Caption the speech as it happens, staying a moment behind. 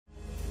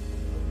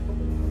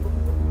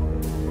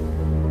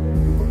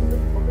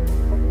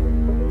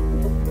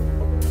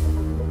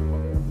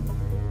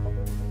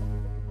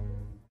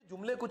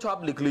कुछ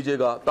आप लिख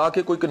लीजिएगा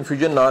ताकि कोई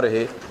कंफ्यूजन ना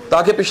रहे,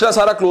 ताकि पिछला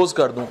सारा क्लोज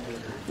कर दूं।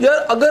 यार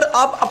अगर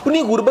आप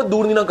अपनी गुर्बत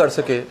दूर नहीं ना कर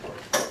सके,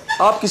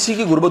 आप किसी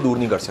की गुर्बत दूर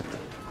नहीं कर सकते।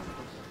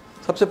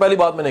 सबसे पहली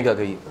बात मैंने क्या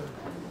कही,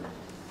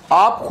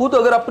 आप खुद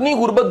अगर अपनी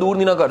गुर्बत दूर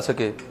नहीं ना कर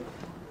सके,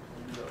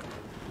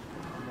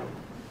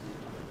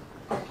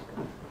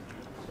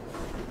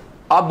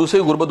 आप दूसरे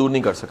की गुर्बत दूर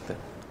नहीं कर सकते।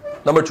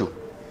 नंबर 2,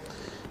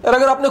 यार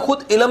अगर आपने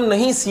खुद इल्म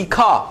नहीं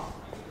सीखा,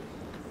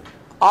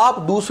 आप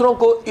दूसरों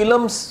को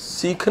इल्म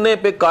सीखने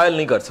पे कायल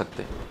नहीं कर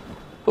सकते,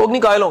 तो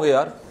नहीं कायल होंगे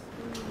यार।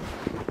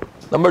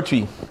 नंबर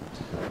 3,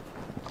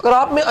 अगर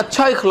आप में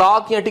अच्छा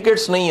इखलाक या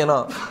एटिकेट्स नहीं है ना,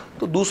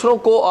 तो दूसरों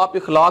को आप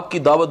इखलाक की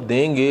दावत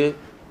देंगे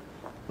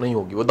नहीं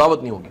होगी, वो दावत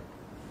नहीं होगी।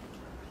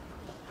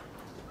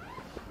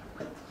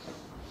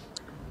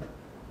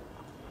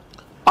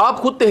 आप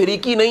खुद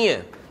तहरीकी नहीं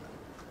है,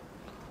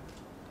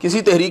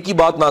 किसी तहरीक की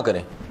बात ना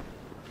करें।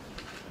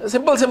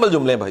 सिंपल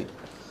जुमले भाई,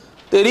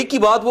 तहरीक की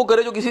बात वो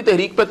करे जो किसी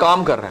तहरीक पे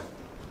काम कर रहा है।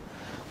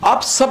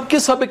 आप सब के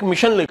सब एक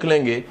मिशन लिख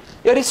लेंगे,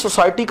 यार इस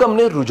सोसाइटी का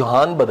हमने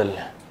रुझान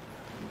बदलना है।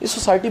 इस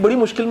सोसाइटी बड़ी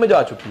मुश्किल में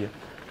जा चुकी है।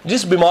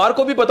 जिस बीमार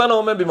को भी पता ना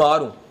हो मैं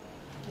बीमार हूं,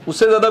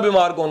 उससे ज्यादा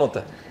बीमार कौन होता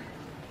है?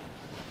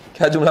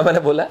 क्या जुमला मैंने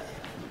बोला है?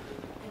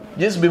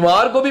 जिस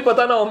बीमार को भी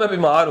पता ना हो मैं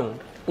बीमार हूं,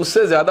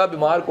 उससे ज्यादा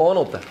बीमार कौन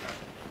होता है?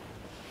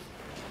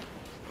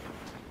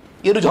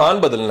 ये रुझान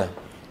बदलना है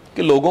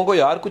कि लोगों को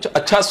यार कुछ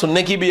अच्छा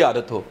सुनने की भी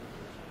आदत हो,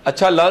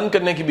 अच्छा लर्न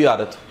करने की भी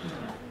आदत हो।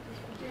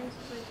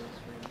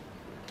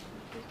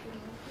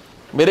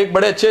 मेरे एक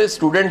बड़े अच्छे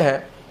स्टूडेंट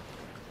हैं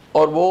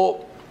और वो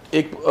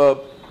एक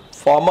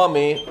फार्मा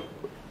में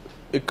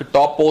एक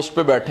टॉप पोस्ट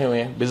पे बैठे हुए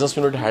हैं, बिजनेस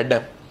यूनिट हेड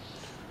हैं।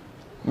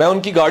 मैं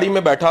उनकी गाड़ी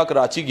में बैठा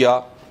कराची गया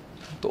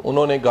तो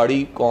उन्होंने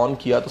गाड़ी को ऑन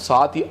किया तो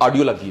साथ ही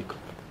ऑडियो लगी एक,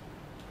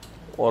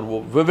 और वो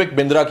विवेक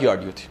बिंद्रा की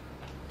ऑडियो थी।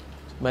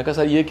 मैं कहा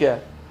सर ये क्या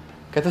है?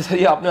 कहते सर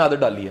ये आपने आदत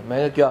डाली है। मैं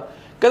कहा क्या?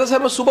 कहते सर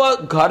मैं सुबह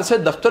घर से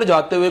दफ्तर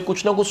जाते हुए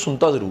कुछ ना कुछ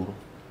सुनता जरूर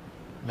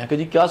हूं। मैं कहा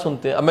जी क्या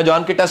सुनते हैं? अब मैं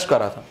जान के टेस्ट कर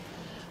रहा था।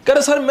 कह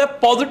रहे सर मैं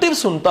पॉजिटिव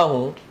सुनता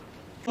हूं,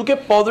 क्योंकि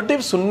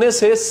पॉजिटिव सुनने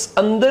से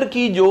अंदर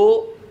की जो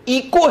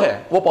इको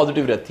है वो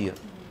पॉजिटिव रहती है।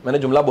 मैंने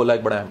जुमला बोला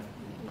एक बड़ा है,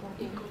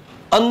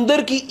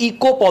 अंदर की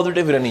इको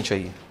पॉजिटिव रहनी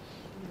चाहिए।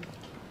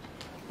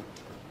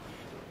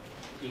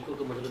 इको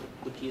का मतलब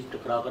कुछ चीज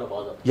टकरा कर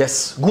आवाज आती है।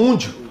 यस,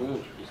 गूंज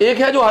एक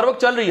है जो हर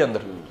वक्त चल रही है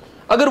अंदर।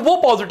 अगर वो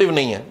पॉजिटिव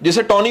नहीं है,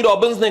 जैसे टॉनी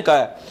रॉबिन्स ने कहा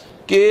है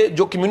कि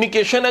जो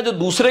कम्युनिकेशन है जो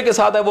दूसरे के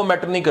साथ है वो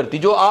मैटर नहीं करती,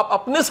 जो आप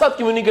अपने साथ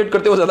कम्युनिकेट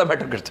करते हो वो ज्यादा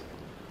मैटर करते।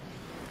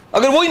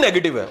 अगर वही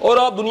नेगेटिव है और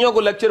आप दुनिया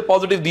को लेक्चर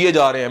पॉजिटिव दिए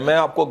जा रहे हैं, मैं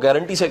आपको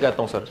गारंटी से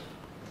कहता हूं सर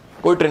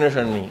कोई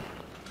ट्रेनेशन नहीं,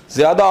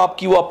 ज्यादा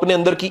आपकी वो अपने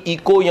अंदर की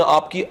इको या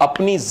आपकी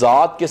अपनी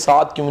जात के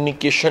साथ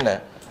कम्युनिकेशन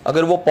है,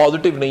 अगर वो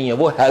पॉजिटिव नहीं है,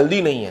 वो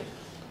हेल्दी नहीं है,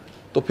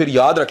 तो फिर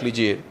याद रख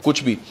लीजिए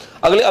कुछ भी।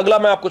 अगला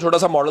मैं आपको छोटा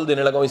सा मॉडल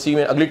देने लगा हूं, इसी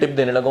में अगली टिप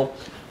देने लगा हूं।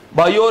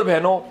 भाइयों और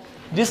बहनों,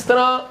 जिस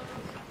तरह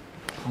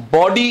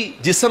बॉडी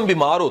जिस्म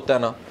बीमार होता है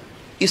ना,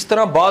 इस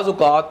तरह बाज़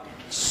औक़ात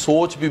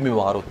सोच भी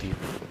बीमार होती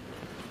है।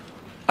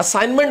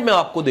 असाइनमेंट मैं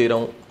आपको दे रहा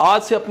हूं,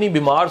 आज से अपनी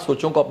बीमार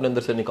सोचों को अपने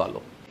अंदर से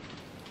निकालो।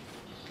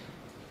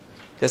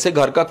 जैसे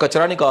घर का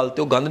कचरा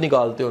निकालते हो, गंद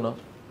निकालते हो ना,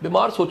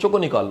 बीमार सोचों को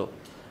निकालो।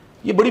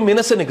 ये बड़ी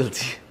मेहनत से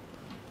निकलती है,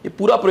 ये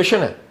पूरा ऑपरेशन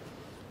है।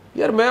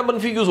 यार मैं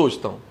मनफी क्यों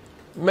सोचता हूं,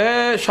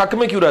 मैं शक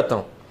में क्यों रहता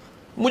हूं,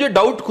 मुझे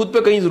डाउट खुद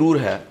पे कहीं जरूर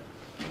है।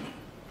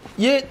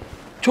 ये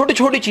छोटी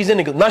छोटी चीजें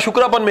निकल, ना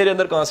शुक्रापन मेरे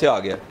अंदर कहां से आ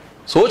गया,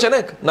 सोच है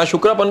ना, ना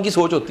शुक्रापन की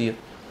सोच होती है,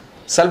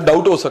 सेल्फ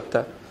डाउट हो सकता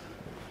है,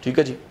 ठीक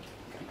है जी,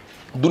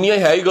 दुनिया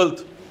है ही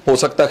गलत हो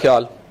सकता है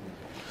ख्याल।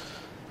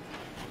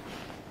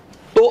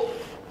 तो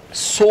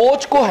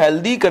सोच को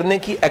हेल्दी करने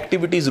की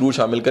एक्टिविटी जरूर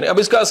शामिल करें। अब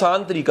इसका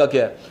आसान तरीका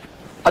क्या है?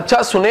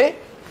 अच्छा सुने,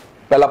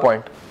 पहला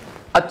पॉइंट,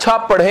 अच्छा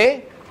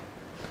पढ़ें,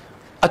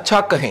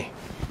 अच्छा कहें।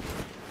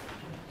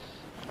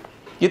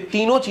 ये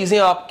तीनों चीजें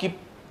आपकी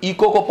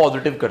इको को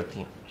पॉजिटिव करती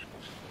हैं।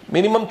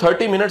 मिनिमम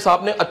 30 मिनट्स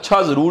आपने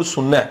अच्छा जरूर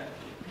सुनना है,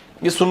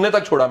 ये सुनने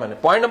तक छोड़ा मैंने।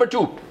 पॉइंट नंबर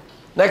 2,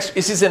 नेक्स्ट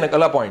इसी से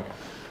निकला point,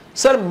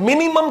 sir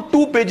minimum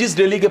 2 pages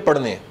daily के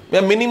पढ़ने हैं।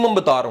 मैं मिनिमम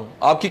बता रहा हूं,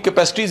 आपकी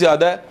कैपेसिटी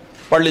ज्यादा है,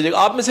 पढ़ लीजिएगा।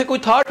 आप में से कोई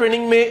था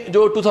ट्रेनिंग में,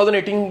 जो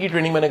 2018 की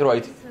ट्रेनिंग मैंने करवाई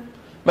थी,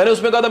 मैंने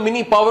उसमें कहा था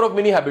mini power of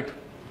mini habit.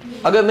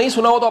 अगर नहीं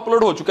सुना हो तो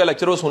अपलोड हो चुका है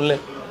लेक्चर, वो सुन लें।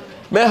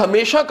 मैं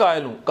हमेशा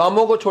कायल हूं,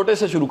 कामों को छोटे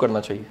से शुरू करना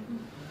चाहिए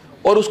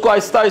और उसको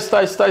आहिस्ता आहिस्ता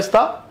आहिस्ता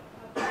आहिस्ता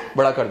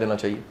बड़ा कर देना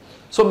चाहिए।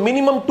 सो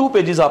मिनिमम 2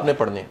 पेजेस आपने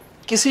पढ़ने।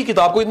 किसी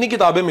किताब को, इतनी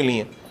किताबें मिली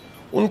हैं,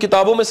 उन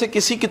किताबों में से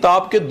किसी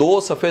किताब के 2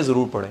 सफ़े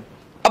जरूर पढ़ें।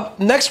 अब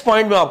नेक्स्ट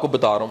पॉइंट मैं आपको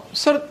बता रहा हूं,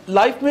 सर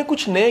लाइफ में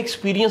कुछ नए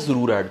एक्सपीरियंस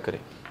जरूर ऐड करें,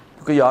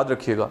 क्योंकि याद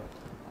रखिएगा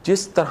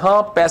जिस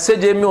तरह पैसे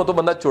जेब में हो तो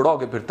बंदा चौड़ा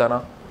होकर फिरता ना,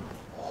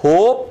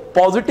 हो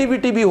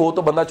पॉजिटिविटी भी हो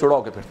तो बंदा चौड़ा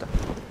होकर फिरता।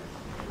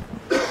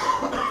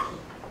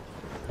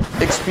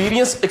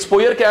 एक्सपीरियंस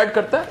एक्सपोजर क्या ऐड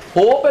करता है?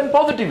 Hope and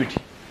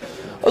positivity.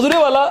 अजूरे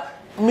वाला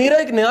मेरा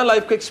एक नया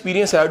लाइफ का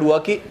एक्सपीरियंस ऐड हुआ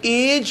कि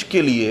एज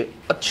के लिए,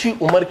 अच्छी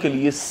उम्र के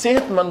लिए,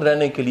 सेहतमंद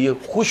रहने के लिए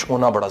खुश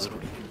होना बड़ा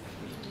जरूरी है,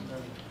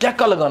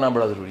 टैका लगाना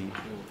बड़ा जरूरी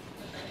है,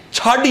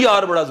 छाड़ी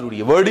यार बड़ा जरूरी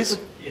है। वर्ड इज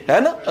है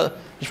ना,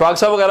 इशफाक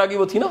साहब वगैरह की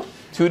वो थी ना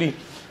थ्योरी,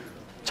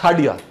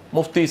 छाड़ी यार,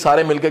 मुफ्ती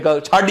सारे मिलके का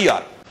छाड़ी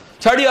यार,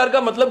 6 यार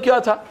का मतलब क्या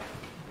था?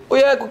 वो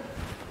यार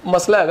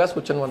मसला है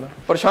सोचने वाला,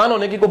 परेशान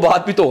होने की कोई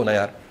बात भी तो होना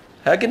यार,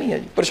 है कि नहीं है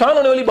जी? परेशान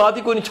होने वाली बात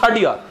ही कोई नहीं। 6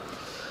 यार,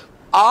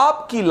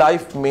 आपकी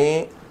लाइफ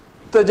में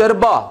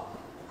तजर्बा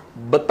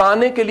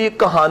बताने के लिए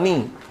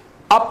कहानी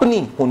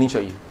अपनी होनी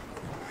चाहिए।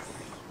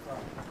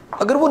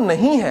 अगर वो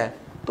नहीं है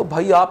तो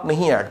भाई आप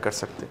नहीं ऐड कर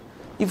सकते।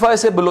 इफ आई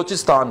से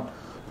बलोचिस्तान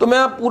तो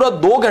मैं पूरा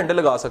 2 घंटे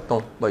लगा सकता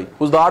हूं भाई,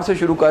 उजदार से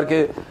शुरू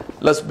करके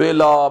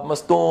लसबेला,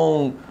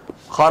 मस्तूंग,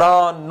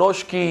 खारान,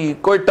 नौशकी,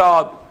 कोयटा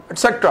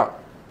एटसेट्रा,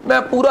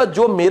 मैं पूरा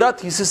जो मेरा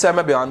थीसिस है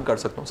मैं बयान कर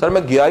सकता हूं। सर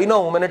मैं गया ही ना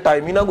हूं, मैंने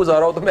टाइम ही ना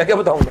गुजारा हो तो मैं क्या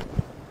बताऊंगा?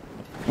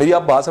 मेरी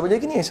आप बात समझे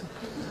कि नहीं ऐसा?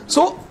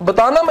 सो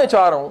बताना मैं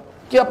चाह रहा हूं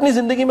कि अपनी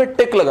जिंदगी में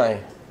टिक लगाएं।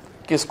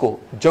 किसको?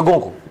 जगहों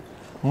को,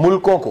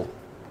 मुल्कों को।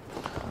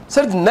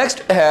 सर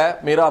नेक्स्ट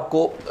है मेरा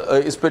आपको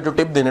इस पे जो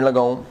टिप देने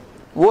लगा हूं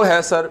वो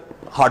है sir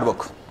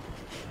hard work.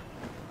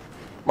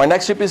 My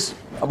next tip is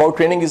about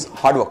training is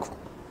hard work.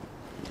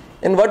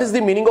 And what is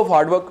the meaning of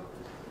hard work?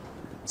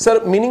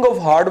 Sir meaning of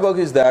hard work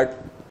is that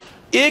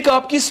एक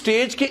आपकी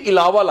स्टेज के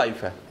अलावा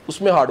लाइफ है,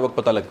 उसमें हार्डवर्क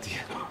पता लगती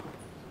है।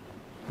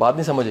 बात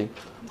नहीं समझ आई?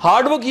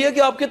 हार्डवर्क ये है कि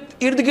आपके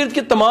इर्द गिर्द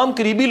के तमाम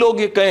करीबी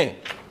लोग ये कहें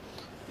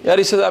यार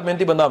इससे ज्यादा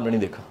मेहनती बंदा हमने नहीं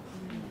देखा।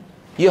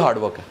 ये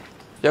हार्डवर्क है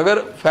कि अगर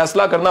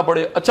फैसला करना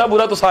पड़े, अच्छा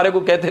बुरा तो सारे को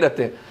कहते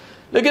रहते हैं,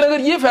 लेकिन अगर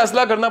ये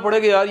फैसला करना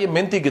पड़े कि यार ये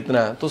मेहनती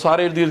कितना है, तो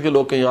सारे इर्द गिर्द के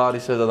लोग कहें यार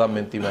इससे ज्यादा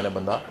मेहनती मैंने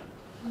बंदा।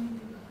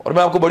 और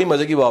मैं आपको बड़ी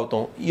मजे की बात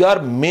बताऊं यार,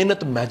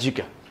 मेहनत मैजिक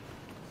है।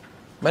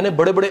 मैंने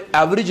बड़े बड़े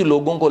एवरेज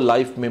लोगों को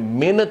लाइफ में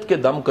मेहनत के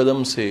दम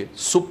कदम से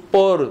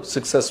सुपर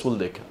सक्सेसफुल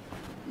देखा,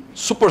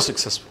 super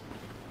successful.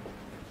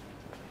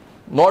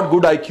 Not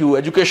good IQ,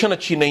 education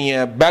अच्छी नहीं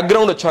है,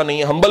 बैकग्राउंड अच्छा नहीं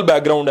है, हम्बल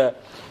बैकग्राउंड है,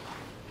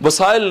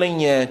 वसाइल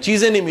नहीं है,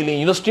 चीजें नहीं मिली,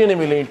 यूनिवर्सिटी नहीं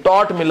मिली,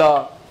 टॉट मिला,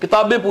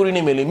 किताबें पूरी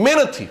नहीं मिली,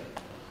 मेहनत थी।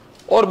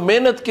 और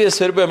मेहनत के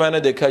सिर पे मैंने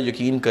देखा,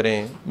 यकीन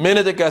करें,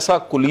 मेहनत एक ऐसा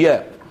कुलिया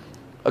है,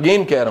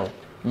 अगेन कह रहा हूं,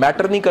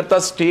 मैटर नहीं करता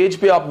स्टेज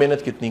पे आप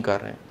मेहनत कितनी कर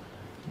रहे हैं,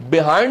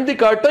 बिहाइंड द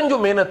कर्टन जो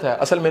मेहनत है,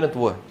 असल मेहनत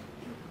वो है।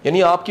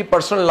 यानी आपकी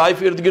पर्सनल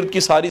लाइफ, इर्द गिर्द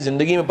की सारी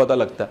जिंदगी में पता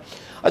लगता है।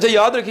 अच्छा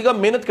याद रखिएगा,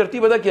 मेहनत करती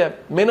पता क्या है?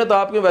 मेहनत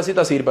आप में वैसी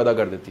तासीर पैदा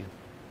कर देती है।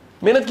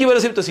 मेहनत की वजह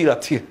से तासीर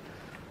आती है,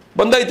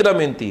 बंदा इतना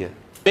मेहनती है।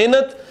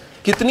 मेहनत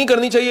कितनी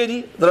करनी चाहिए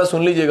जी? जरा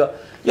सुन लीजिएगा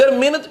यार,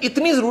 मेहनत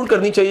इतनी जरूर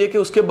करनी चाहिए कि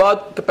उसके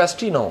बाद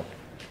कैपेसिटी ना हो।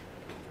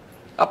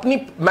 अपनी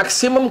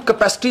मैक्सिमम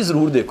कैपेसिटी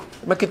जरूर देखो,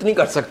 मैं कितनी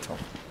कर सकता हूं।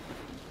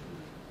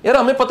 यार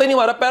हमें पता ही नहीं,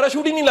 हमारा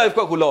पैराशूट ही नहीं लाइफ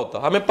का खुला होता,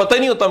 हमें पता ही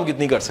नहीं होता हम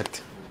कितनी कर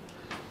सकते।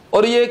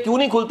 और ये क्यों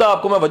नहीं खुलता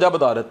आपको मैं वजह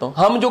बता देता हूं।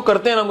 हम जो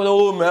करते हैं ना,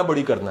 वो मैं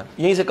बड़ी करना है,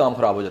 यहीं से काम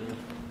खराब हो जाता है।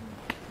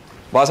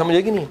 बात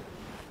समझे कि नहीं?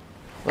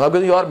 आप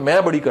कहते यार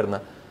मैं बड़ी करना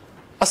है,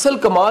 असल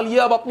कमाल ये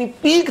आप अपनी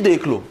पीक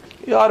देख लो।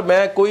 यार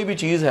मैं कोई भी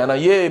चीज है ना,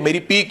 ये मेरी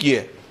पीक ये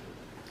है,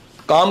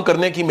 काम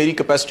करने की मेरी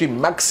कैपेसिटी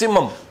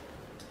मैक्सिमम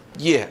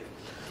ये है।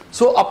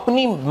 सो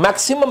अपनी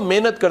मैक्सिमम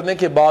मेहनत करने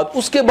के बाद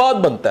उसके बाद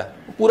बनता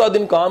है। पूरा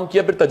दिन काम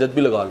किया, फिर तजद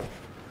भी लगा लो,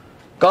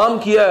 काम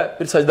किया है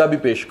फिर सजदा भी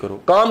पेश करो,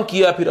 काम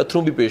किया है फिर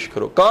अथरू भी पेश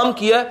करो, काम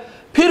किया है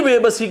फिर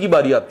बेबसी की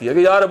बारी आती है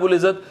कि यार अबुल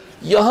इज्जत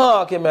यहां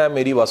आके मैं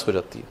मेरी बस हो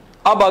जाती है,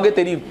 अब आगे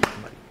तेरी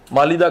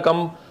माली दा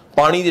कम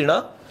पानी देना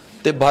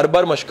ते भर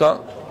भर मशका,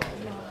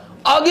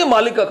 आगे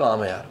मालिक का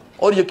काम है यार।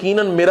 और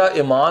यकीनन मेरा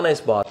ईमान है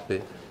इस बात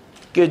पे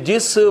कि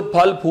जिस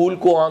फल फूल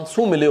को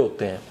आंसू मिले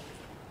होते हैं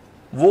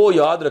वो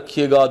याद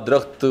रखिएगा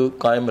दरख्त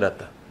कायम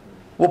रहता है,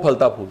 वो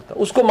फलता फूलता,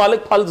 उसको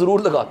मालिक फल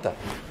जरूर लगाता है,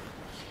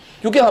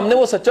 क्योंकि हमने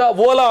वो सच्चा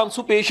वो वाला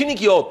आंसू पेश ही नहीं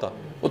किया होता,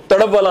 वो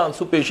तड़प वाला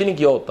आंसू पेश ही नहीं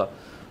किया होता।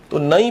 तो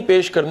नहीं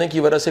पेश करने की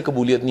वजह से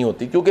कबूलियत नहीं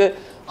होती, क्योंकि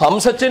हम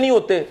सच्चे नहीं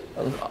होते,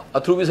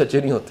 अथरू भी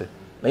सच्चे नहीं होते।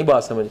 नहीं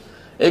बात समझ?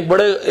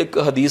 एक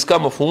हदीस का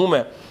मफहूम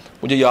है,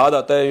 मुझे याद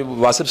आता है,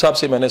 वासिफ साहब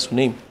से मैंने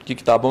सुनी कि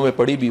किताबों में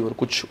पढ़ी भी, और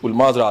कुछ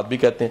उलमा हज़रात भी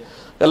कहते हैं।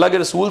 अल्लाह के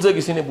रसूल से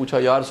किसी ने पूछा,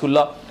 या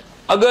रसूलल्लाह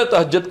अगर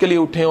तहज्जुद के लिए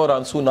उठें और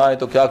आंसू ना आए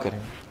तो क्या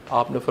करें?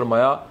 आपने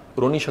फरमाया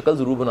रोनी शक्ल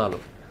जरूर बना लो,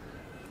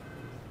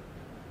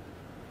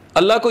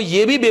 अल्लाह को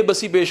यह भी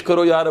बेबसी पेश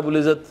करो, यार अबुल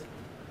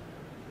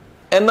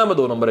इज़्ज़त एना में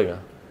 2 नंबर है।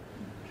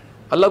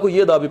 अल्लाह को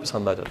यह दावी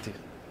पसंद आ जाती है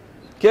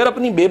कि यार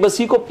अपनी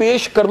बेबसी को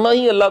पेश करना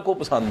ही अल्लाह को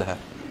पसंद है।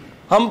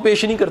 हम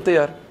पेश नहीं करते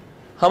यार,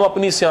 हम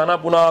अपनी सियाना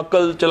पुना,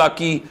 अकल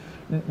चलाकी,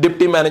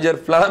 डिप्टी मैनेजर,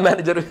 फलाना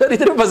मैनेजर, यार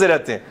इधर फंसे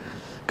रहते हैं।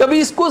 कभी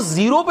इसको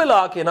जीरो पे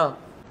ला के ना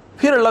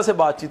फिर अल्लाह से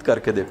बातचीत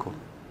करके देखो,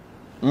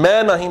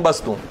 मैं नहीं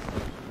बस तू।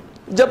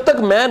 जब तक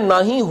मैं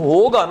नहीं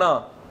होगा ना,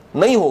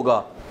 नहीं होगा,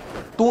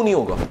 तू नहीं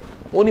होगा,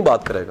 वो नहीं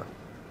बात करेगा।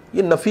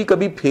 ये नफी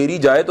कभी फेरी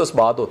जाए तो इस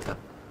बात होता है,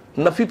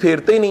 नफी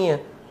फेरते ही नहीं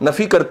है,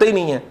 नफी करते ही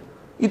नहीं है।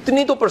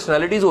 इतनी तो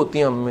पर्सनैलिटीज होती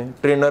हैं हमें,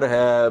 ट्रेनर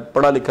है,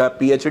 पढ़ा लिखा है,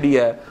 PhD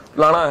है,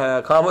 फलाना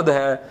है, खामद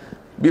है,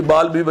 भी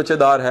बाल भी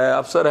बच्चेदार है,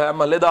 अफसर है,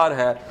 महलेदार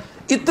है,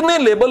 इतने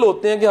लेबल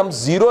होते हैं कि हम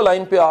जीरो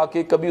लाइन पे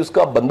आके कभी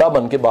उसका बंदा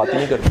बन के बात ही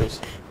नहीं करते,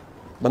 उससे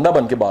बंदा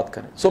बन के बात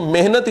करें। सो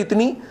मेहनत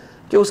इतनी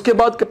कि उसके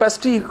बाद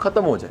कैपेसिटी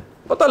खत्म हो जाए,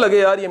 पता लगे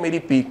यार ये मेरी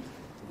पीक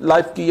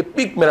लाइफ की, ये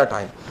पीक मेरा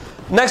टाइम।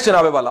 नेक्स्ट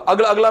जनाबे वाला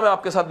अगला मैं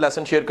आपके साथ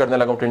लेसन शेयर करने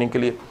लगा हूं ट्रेनिंग के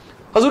लिए।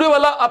 हजूरे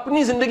वाला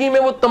अपनी जिंदगी में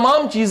वो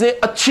तमाम चीजें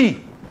अच्छी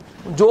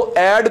जो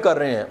ऐड कर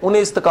रहे हैं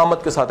उन्हें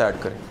इस्तकामत के साथ ऐड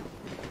करें।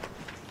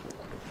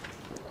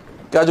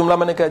 क्या जुमला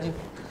मैंने कहा जी?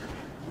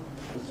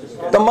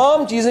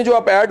 तमाम चीजें जो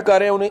आप ऐड कर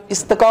रहे हैं उन्हें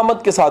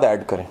इस्तिकामत के साथ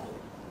ऐड करें।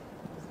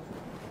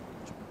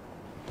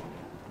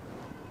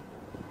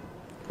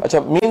 अच्छा,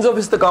 मीन्स ऑफ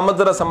इस्तिकामत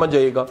जरा समझ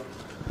जाइएगा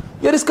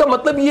यार। इसका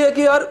मतलब ये है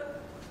कि यार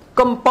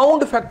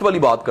कंपाउंड इफेक्ट वाली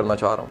बात करना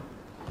चाह रहा हूं।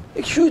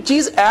 एक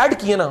चीज ऐड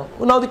की है ना,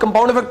 ना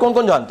कंपाउंड इफेक्ट कौन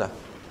कौन जानता है?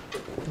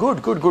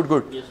 गुड गुड गुड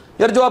गुड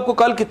यार, जो आपको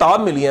कल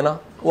किताब मिली है ना,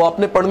 वो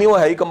आपने पढ़नी, वो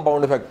है ही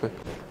कंपाउंड इफेक्ट पे।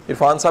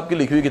 इरफान साहब की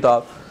लिखी हुई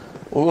किताब,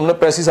 उन्होंने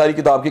पैसी सारी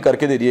किताब की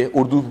करके दे दी है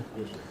उर्दू।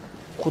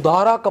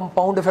 खुदारा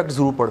कंपाउंड इफेक्ट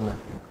जरूर पढ़ना है।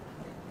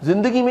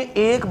 जिंदगी में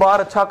एक बार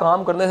अच्छा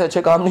काम करने से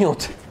अच्छे काम नहीं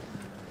होते।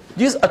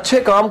 जिस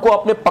अच्छे काम को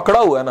आपने पकड़ा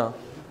हुआ है ना,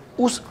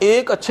 उस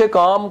एक अच्छे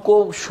काम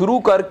को शुरू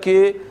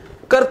करके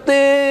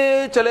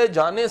करते चले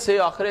जाने से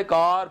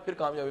आखिरकार फिर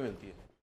कामयाबी मिलती है।